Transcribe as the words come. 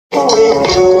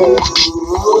with you.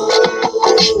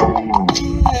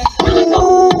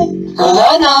 And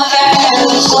I know that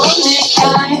it's only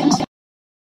kind.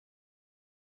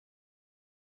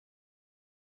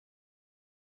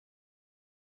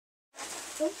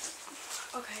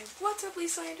 Okay, what's up,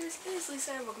 Leesalanders? It is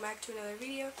Lisa and welcome back to another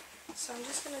video. So I'm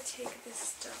just gonna take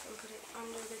this stuff and put it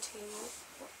under the table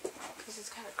because it's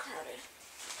kind of crowded.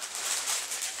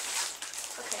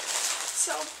 Okay,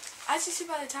 so as you see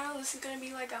by the title, this is gonna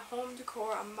be like a home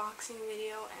decor unboxing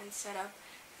video and setup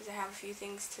because I have a few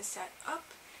things to set up.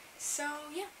 So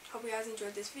yeah, hope you guys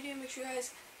enjoyed this video. Make sure you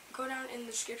guys go down in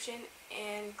the description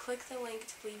and click the link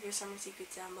to leave your summer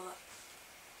secrets down below.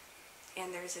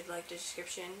 And there's a like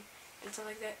description and stuff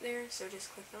like that there, so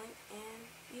just click the link and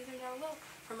leave them down below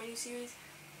for my new series,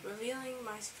 revealing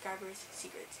my subscribers'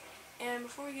 secrets. And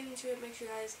before we get into it, make sure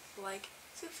you guys like,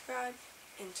 subscribe,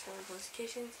 and turn on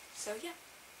notifications. So yeah,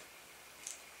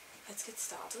 let's get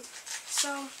started.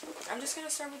 So I'm just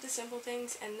gonna start with the simple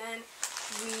things, and then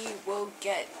we will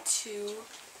get to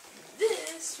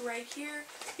this right here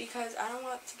because I don't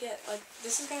want to get like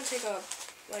this is gonna take a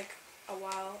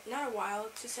while, not a while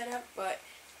to set up, but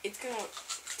it's gonna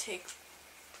take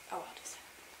a while to set up.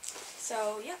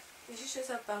 So yeah, this is just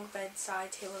a bunk bed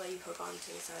side table that you hook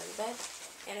onto the side of the bed,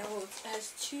 and it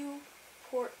has two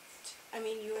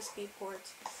USB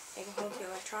ports. It can hold your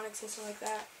electronics and stuff like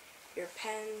that, your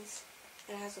pens,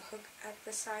 and it has a hook at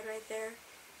the side right there.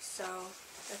 So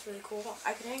that's really cool.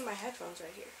 I can hang my headphones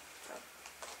right here,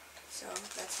 so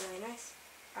that's really nice.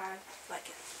 I like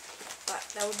it, but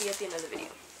that will be at the end of the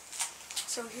video.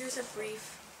 So here's a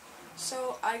brief.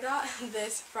 So I got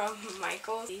this from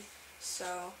Michael's.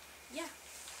 So yeah,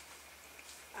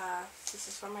 this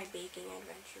is for my baking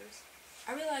adventures.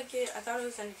 I really like it. I thought it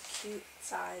was in a cute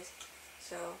size,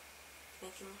 so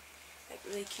making like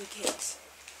really cute cakes.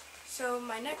 So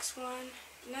my next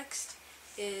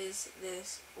is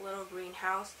this little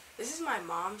greenhouse. This is my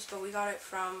mom's, but we got it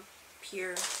from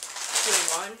Pier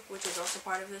 1, which is also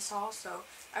part of this haul. So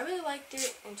I really liked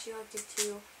it, and she liked it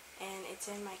too. And it's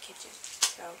in my kitchen.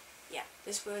 So yeah,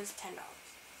 this was $10.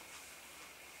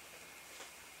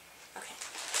 Okay,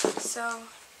 so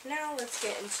now let's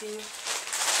get into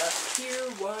the Pier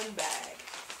 1 bag.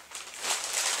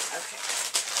 Okay,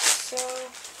 so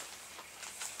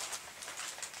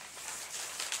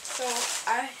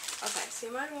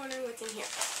you might be wondering what's in here.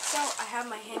 So I have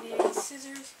my handy dandy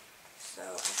scissors, so I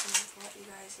can let you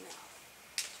guys know.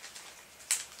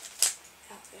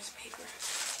 Oh, there's paper.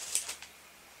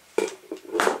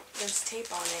 There's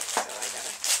tape on it, so I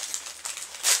gotta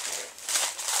get it.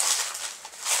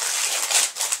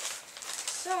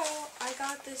 So I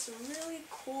got this really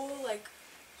cool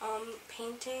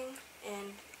painting,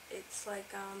 and it's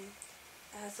like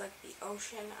it has like the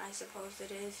ocean, I suppose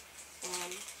it is,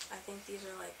 and I think these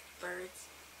are like birds.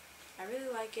 I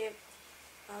really like it.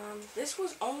 This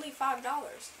was only $5,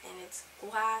 and it's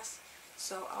glass,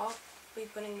 so I'll be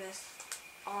putting this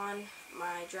on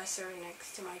my dresser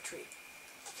next to my tree.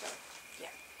 So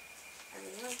yeah, I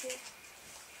really like it.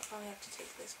 I'll probably have to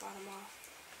take this bottom off.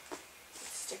 The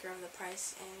sticker of the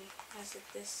price, and has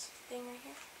this thing right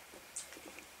here.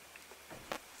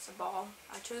 It's a ball.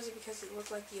 I chose it because it looked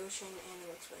like the ocean and it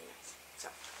looks really nice. So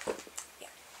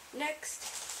yeah. Next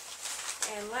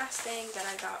and last thing that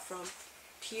I got from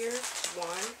Pier 1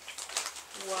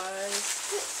 was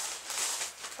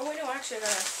this. Oh wait, no, actually I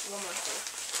got one more thing.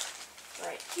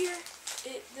 Right here.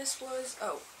 This was,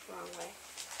 oh, wrong way.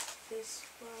 This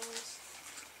was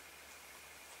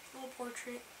a little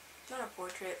portrait. Not a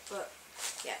portrait, but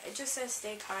yeah, it just says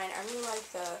stay kind. I really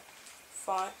like the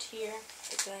font here.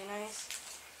 It's really nice.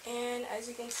 And as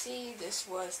you can see, this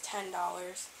was $10.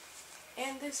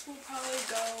 And this will probably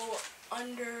go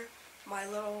under my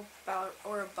little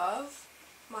or above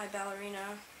my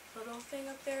ballerina little thing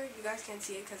up there. You guys can't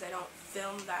see it because I don't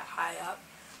film that high up,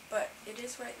 but it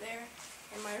is right there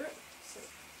in my room. So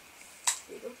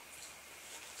there you go.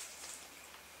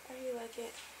 I really like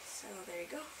it. So there you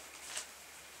go.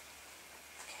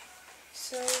 Okay.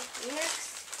 So the next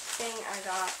thing I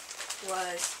got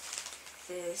was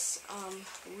this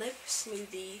lip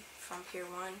smoothie from Pier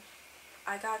 1.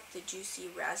 I got the juicy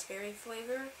raspberry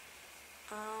flavor.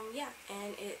 Yeah,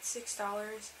 and it's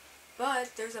 $6,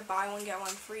 but there's a buy one get one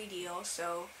free deal,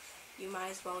 so you might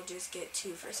as well just get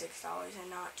two for $6 and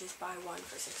not just buy one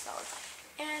for $6.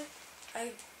 And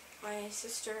my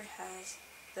sister has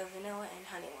the vanilla and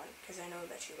honey one because I know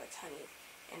that she likes honey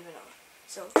and vanilla.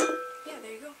 So yeah,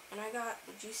 there you go. And I got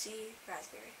the juicy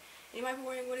raspberry. And you might be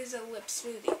wondering, what is a lip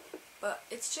smoothie? But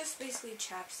it's just basically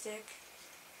chapstick,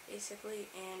 basically.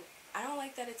 And I don't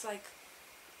like that it's like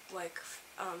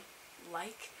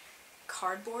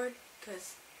cardboard,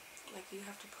 because like you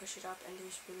have to push it up and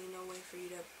there's really no way for you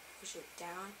to push it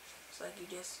down, so like you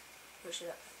just push it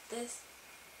up like this.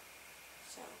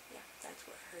 So yeah, that's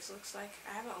what hers looks like.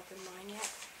 I haven't opened mine yet,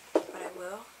 but I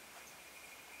will.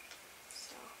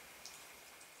 So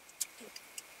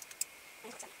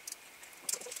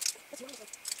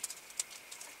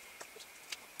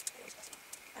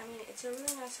I mean, it's a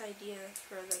really nice idea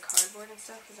for the cardboard and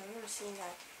stuff, because I've never seen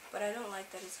that, but I don't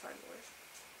like that it's cardboard,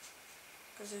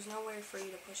 because there's no way for you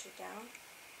to push it down.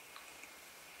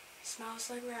 It smells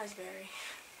like raspberry.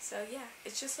 So yeah,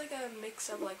 it's just like a mix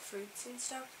of like fruits and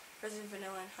stuff. Hers is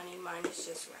vanilla and honey. Mine is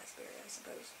just raspberry, I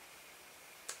suppose,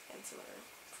 and some other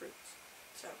fruits.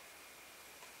 So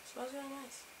it smells really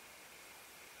nice.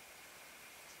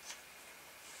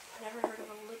 Never heard of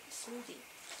a lip smoothie.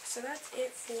 So that's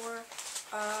it for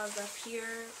the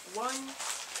Pier 1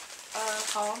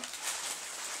 haul,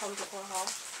 home decor haul.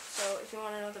 So if you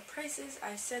want to know the prices,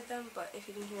 I said them, but if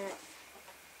you didn't hear it,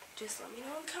 just let me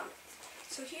know in the comments.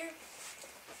 So here,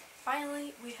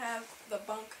 finally, we have the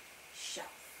bunk shelf.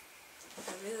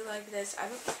 I really like this.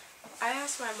 I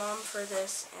asked my mom for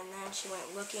this, and then she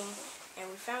went looking, and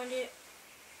we found it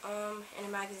in a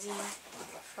magazine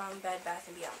from Bed Bath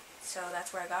 & Beyond. So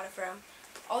that's where I got it from.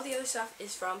 All the other stuff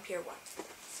is from Pier 1.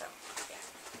 So,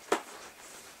 yeah.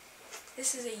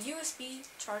 This is a USB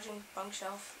charging bunk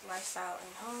shelf, lifestyle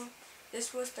and home.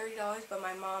 This was $30, but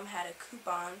my mom had a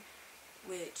coupon,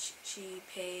 which she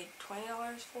paid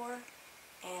 $20 for,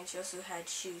 and she also had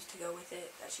shoes to go with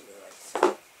it that she really liked. So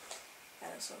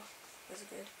that also was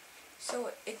good.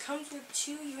 So it comes with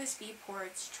 2 USB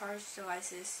ports, charged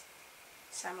devices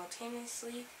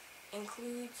simultaneously.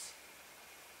 Includes,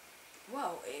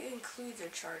 whoa, it includes a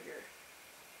charger.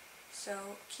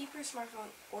 So keep your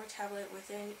smartphone or tablet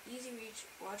within easy reach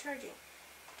while charging.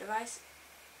 Device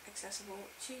accessible,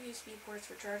 2 USB ports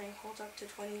for charging, holds up to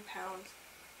 20 pounds,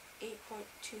 8.2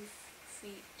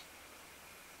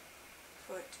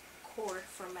 foot cord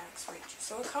for max reach.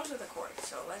 So it comes with a cord,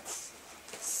 so let's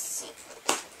see.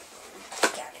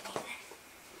 Got it here.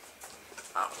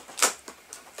 Oh.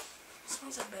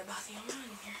 Smells like Bed Bath & Beyond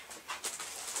in here.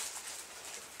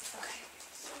 Okay,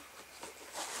 so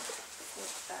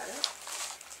flip that up.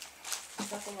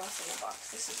 Nothing else in the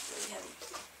box. This is really heavy.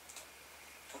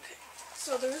 Okay,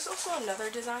 so there was also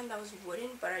another design that was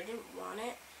wooden, but I didn't want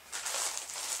it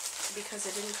because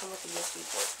it didn't come with a USB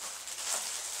port.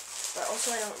 But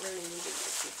also I don't really need a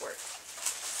USB port.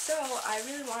 So I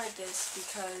really wanted this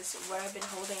because what I've been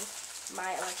holding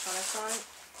my electronics on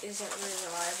isn't really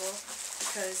reliable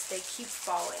because they keep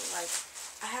falling. Like,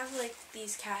 I have like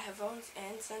these cat headphones,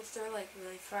 and since they're like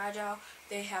really fragile,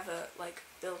 they have a like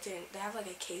built-in, they have like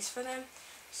a case for them.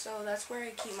 So that's where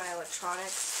I keep my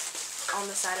electronics, on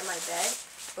the side of my bed.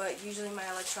 But usually my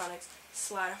electronics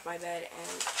slide off my bed,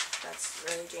 and that's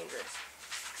really dangerous.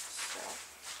 So,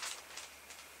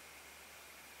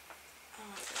 oh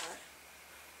my god.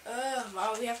 Ugh,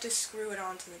 Mom, we have to screw it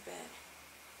onto the bed.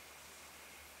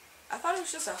 I thought it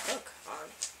was just a hook on.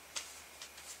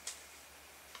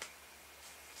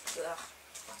 Ugh.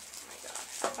 Oh my god.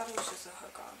 I thought it was just a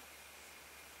hook on.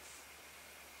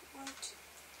 What?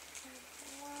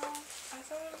 Well, I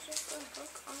thought it was just a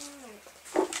hook on.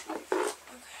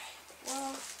 Okay.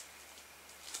 Well.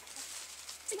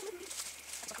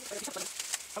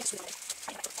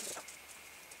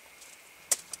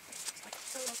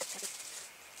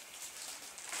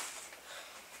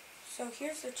 So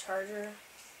here's the charger.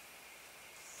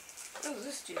 What does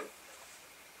this do?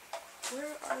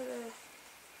 Where are the...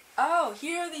 Oh,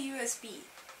 here are the USB.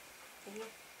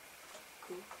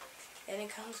 Cool. And it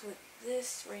comes with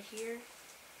this right here,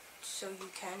 so you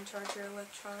can charge your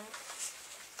electronics.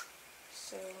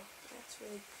 So that's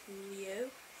really coolio.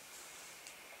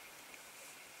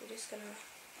 I'm just gonna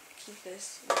keep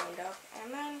this lined up,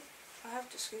 and then I'll have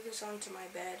to screw this onto my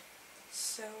bed.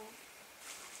 So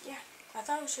yeah, I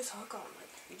thought it was just hook on,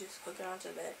 like you just hook it onto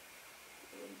the bed.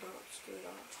 You don't screw it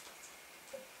on.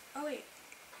 Oh wait,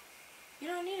 you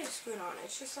don't need to screw it on.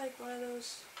 It's just like one of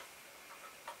those.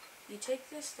 You take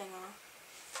this thing off.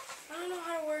 I don't know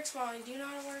how it works, Molly. Do you know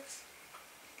how it works?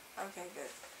 Okay, good.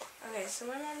 Okay, so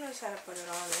my mom knows how to put it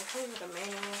on. It comes with a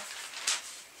manual.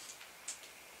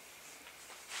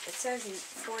 It says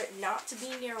for it not to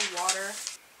be near water.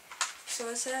 So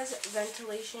it says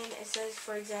ventilation. It says,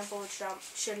 for example, it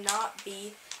should not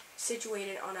be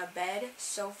situated on a bed,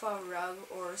 sofa, rug,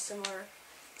 or similar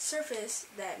surface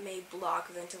that may block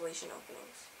ventilation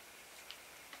openings.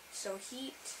 So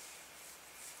heat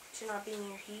should not be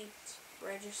near heat,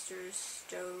 registers,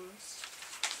 stoves.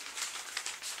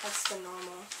 That's the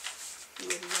normal. You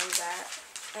would know that.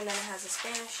 And then it has a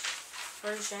Spanish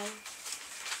version.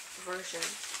 version.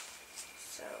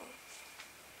 So,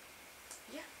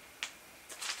 yeah.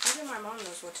 Even my mom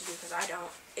knows what to do because I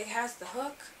don't. It has the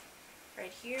hook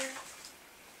right here.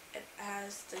 It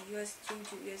has the USB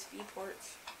to USB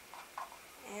ports.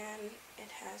 And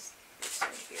it has this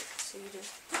right here. So you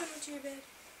just put it onto your bed,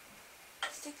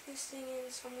 stick this thing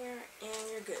in somewhere,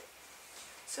 and you're good.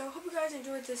 So, hope you guys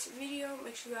enjoyed this video.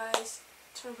 Make sure you guys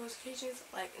turn on post notifications,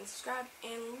 like and subscribe,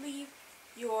 and leave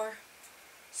your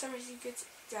summer secrets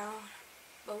down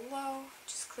below.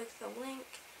 Just click the link,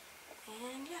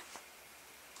 and yeah,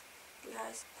 you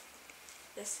guys,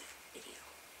 this video.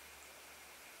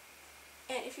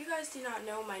 And if you guys do not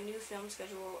know, my new film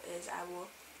schedule is I will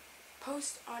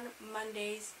post on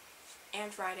Mondays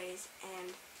and Fridays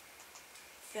and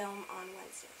film on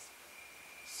Wednesdays.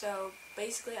 So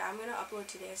basically I'm going to upload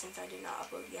today since I did not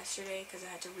upload yesterday because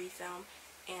I had to refilm,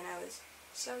 and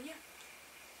so yeah.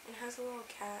 It has a little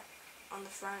cat on the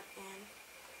front and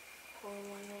a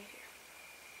little one right here.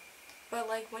 But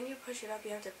like when you push it up,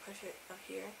 you have to push it up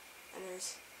here, and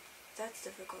that's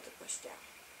difficult to push down.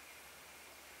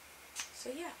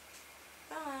 So yeah,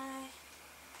 bye.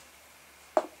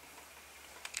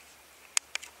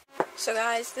 So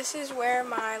guys, this is where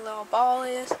my little ball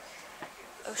is,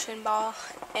 ocean ball,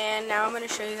 and now I'm going to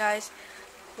show you guys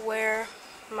where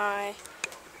my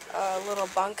little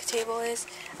bunk table is.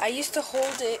 I used to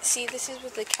hold it, see, this is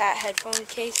with the cat headphone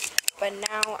case, but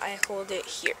now I hold it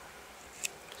here.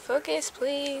 Focus,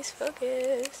 please,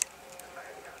 focus.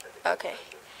 Okay,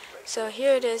 so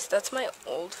here it is. That's my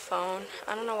old phone.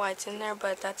 I don't know why it's in there,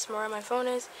 but that's where my phone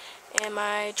is, and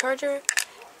my charger,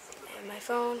 and my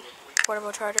phone,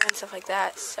 portable charger, and stuff like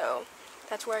that. So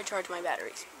that's where I charge my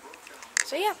batteries.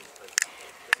 So yeah.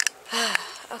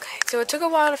 Okay, so it took a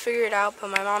while to figure it out, but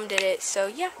my mom did it. So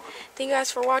yeah, thank you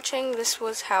guys for watching. This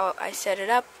was how I set it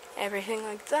up, everything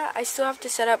like that. I still have to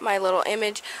set up my little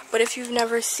image, but if you've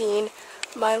never seen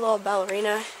my little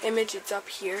ballerina image, it's up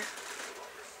here.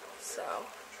 So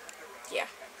yeah,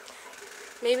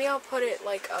 maybe I'll put it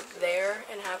like up there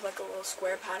and have like a little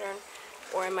square pattern,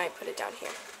 or I might put it down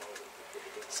here.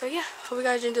 So yeah, hope you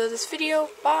guys enjoyed this video.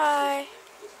 Bye.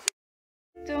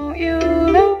 Don't you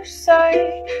lose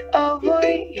sight of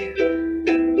what you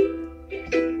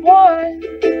want.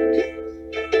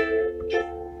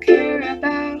 Care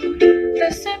about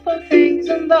the simple things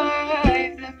in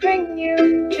life that bring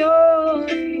you joy,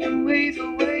 and wave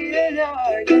away the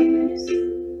darkness.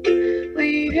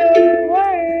 Leave your